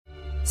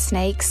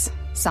Snakes,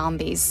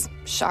 zombies,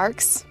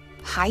 sharks,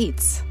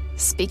 heights,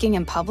 speaking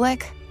in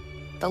public.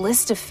 The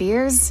list of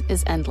fears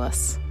is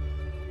endless.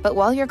 But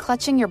while you're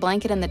clutching your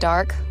blanket in the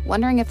dark,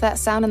 wondering if that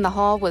sound in the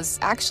hall was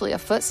actually a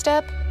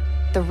footstep,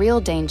 the real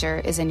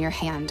danger is in your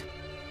hand,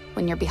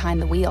 when you're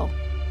behind the wheel.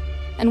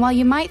 And while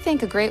you might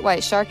think a great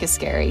white shark is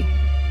scary,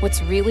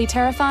 what's really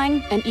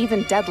terrifying and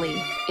even deadly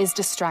is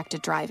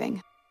distracted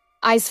driving.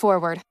 Eyes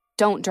forward,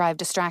 don't drive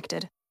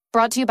distracted.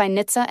 Brought to you by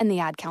NHTSA and the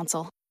Ad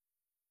Council.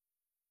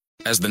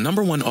 As the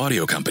 #1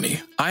 audio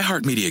company,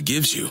 iHeartMedia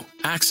gives you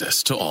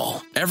access to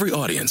all. Every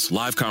audience,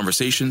 live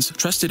conversations,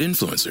 trusted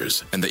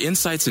influencers, and the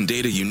insights and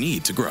data you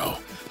need to grow.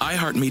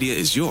 iHeartMedia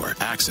is your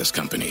access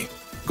company.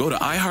 Go to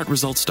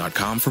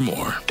iHeartResults.com for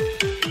more.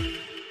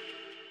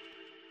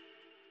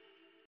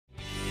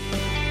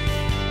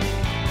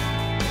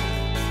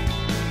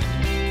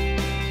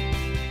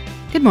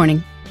 Good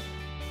morning.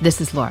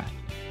 This is Laura.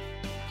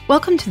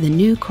 Welcome to the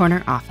New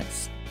Corner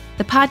Office,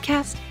 the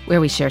podcast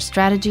where we share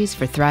strategies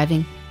for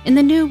thriving in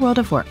the new world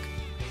of work,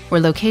 where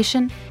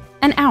location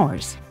and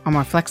hours are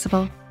more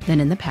flexible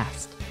than in the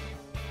past.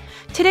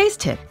 Today's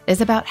tip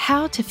is about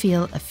how to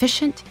feel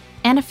efficient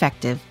and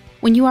effective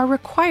when you are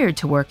required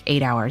to work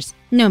 8 hours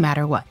no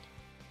matter what.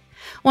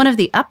 One of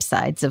the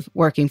upsides of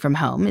working from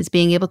home is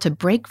being able to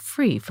break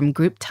free from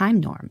group time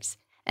norms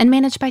and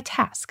manage by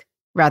task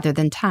rather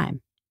than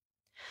time.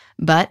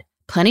 But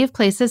plenty of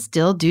places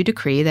still do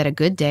decree that a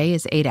good day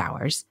is 8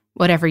 hours,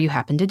 whatever you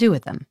happen to do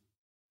with them.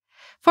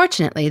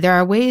 Fortunately, there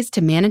are ways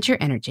to manage your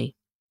energy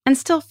and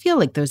still feel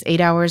like those 8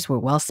 hours were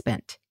well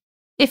spent,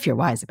 if you're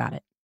wise about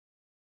it.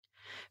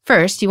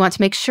 First, you want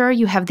to make sure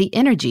you have the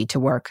energy to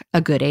work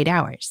a good 8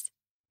 hours.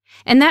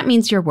 And that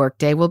means your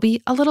workday will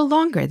be a little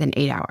longer than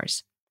 8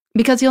 hours,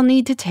 because you'll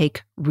need to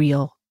take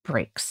real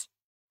breaks.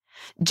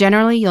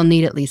 Generally, you'll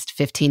need at least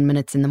 15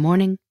 minutes in the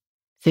morning,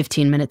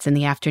 15 minutes in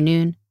the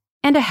afternoon,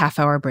 and a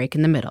half-hour break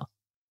in the middle.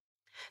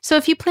 So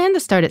if you plan to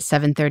start at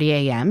 7:30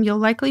 a.m., you'll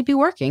likely be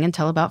working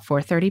until about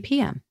 4:30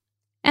 p.m.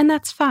 And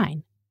that's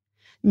fine.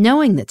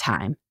 Knowing the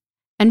time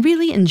and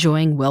really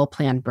enjoying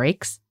well-planned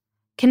breaks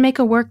can make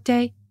a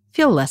workday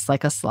feel less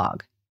like a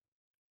slog.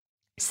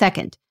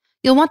 Second,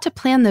 you'll want to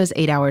plan those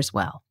 8 hours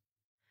well.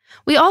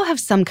 We all have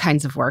some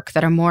kinds of work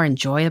that are more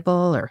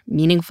enjoyable or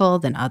meaningful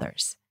than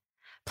others.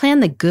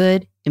 Plan the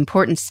good,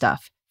 important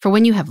stuff for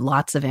when you have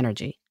lots of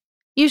energy,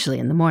 usually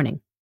in the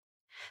morning.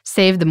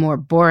 Save the more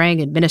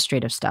boring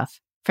administrative stuff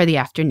for the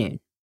afternoon.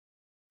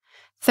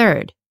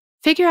 Third,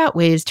 figure out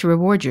ways to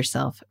reward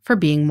yourself for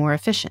being more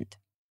efficient.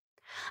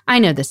 I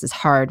know this is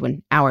hard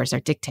when hours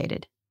are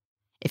dictated.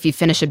 If you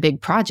finish a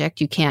big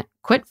project, you can't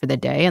quit for the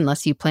day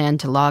unless you plan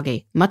to log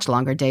a much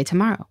longer day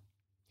tomorrow.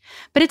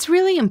 But it's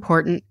really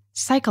important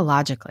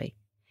psychologically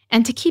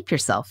and to keep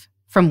yourself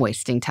from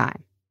wasting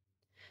time.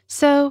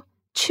 So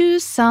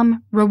choose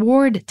some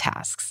reward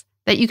tasks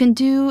that you can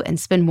do and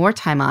spend more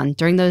time on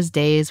during those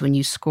days when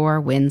you score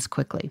wins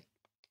quickly.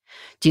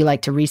 Do you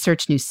like to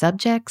research new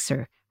subjects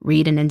or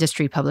read an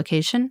industry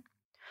publication?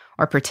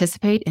 Or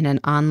participate in an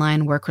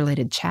online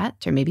work-related chat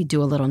or maybe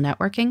do a little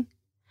networking?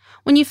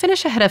 When you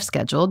finish ahead of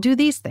schedule, do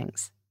these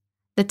things.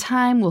 The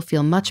time will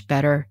feel much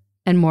better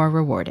and more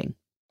rewarding.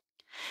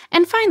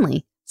 And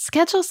finally,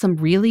 schedule some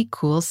really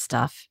cool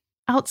stuff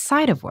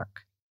outside of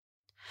work.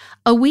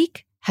 A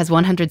week has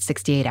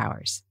 168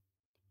 hours.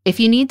 If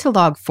you need to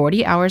log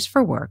 40 hours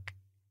for work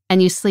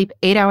and you sleep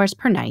 8 hours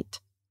per night,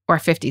 or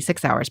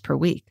 56 hours per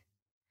week,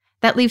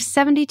 that leaves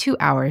 72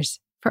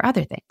 hours for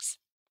other things.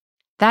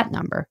 That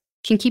number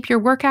can keep your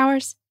work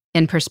hours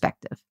in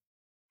perspective.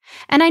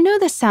 And I know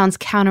this sounds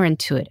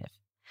counterintuitive,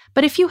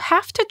 but if you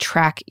have to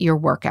track your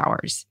work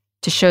hours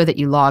to show that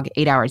you log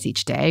 8 hours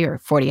each day or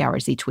 40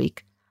 hours each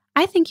week,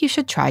 I think you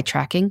should try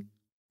tracking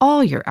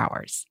all your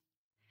hours.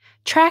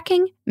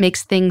 Tracking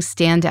makes things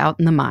stand out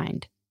in the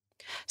mind.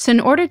 So in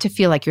order to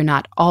feel like you're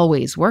not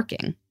always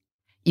working,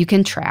 you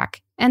can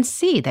track and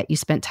see that you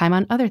spent time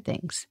on other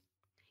things.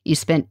 You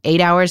spent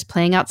 8 hours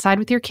playing outside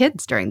with your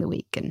kids during the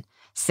week and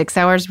 6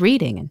 hours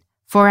reading and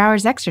 4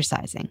 hours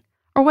exercising,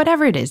 or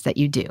whatever it is that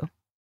you do.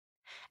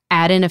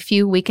 Add in a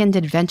few weekend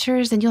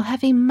adventures and you'll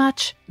have a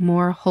much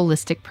more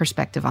holistic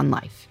perspective on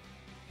life.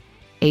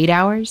 8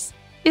 hours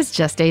is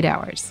just 8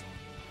 hours,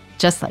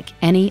 just like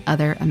any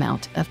other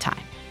amount of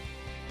time.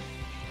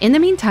 In the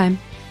meantime,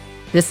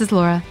 this is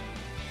Laura.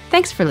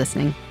 Thanks for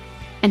listening,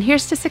 and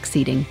here's to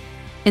succeeding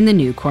in the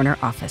New Corner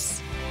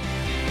Office.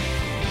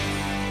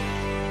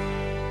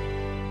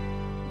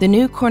 The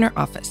New Corner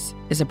Office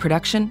is a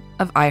production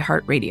of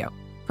iHeartRadio.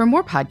 For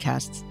more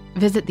podcasts,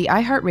 visit the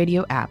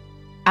iHeartRadio app,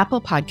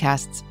 Apple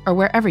Podcasts, or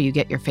wherever you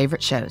get your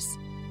favorite shows.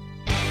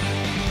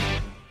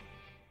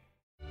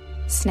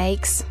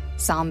 Snakes,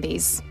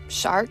 zombies,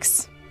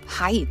 sharks,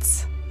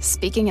 heights,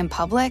 speaking in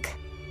public.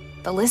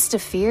 The list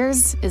of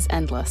fears is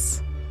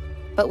endless.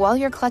 But while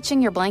you're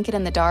clutching your blanket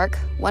in the dark,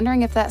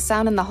 wondering if that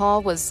sound in the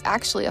hall was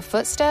actually a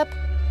footstep,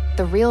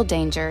 the real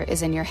danger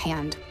is in your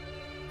hand,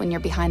 when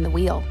you're behind the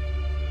wheel.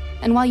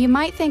 And while you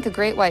might think a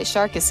great white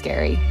shark is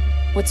scary,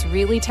 what's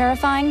really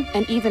terrifying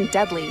and even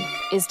deadly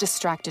is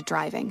distracted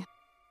driving.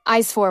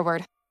 Eyes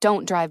forward.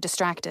 Don't drive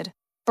distracted.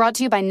 Brought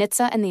to you by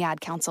NHTSA and the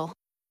Ad Council.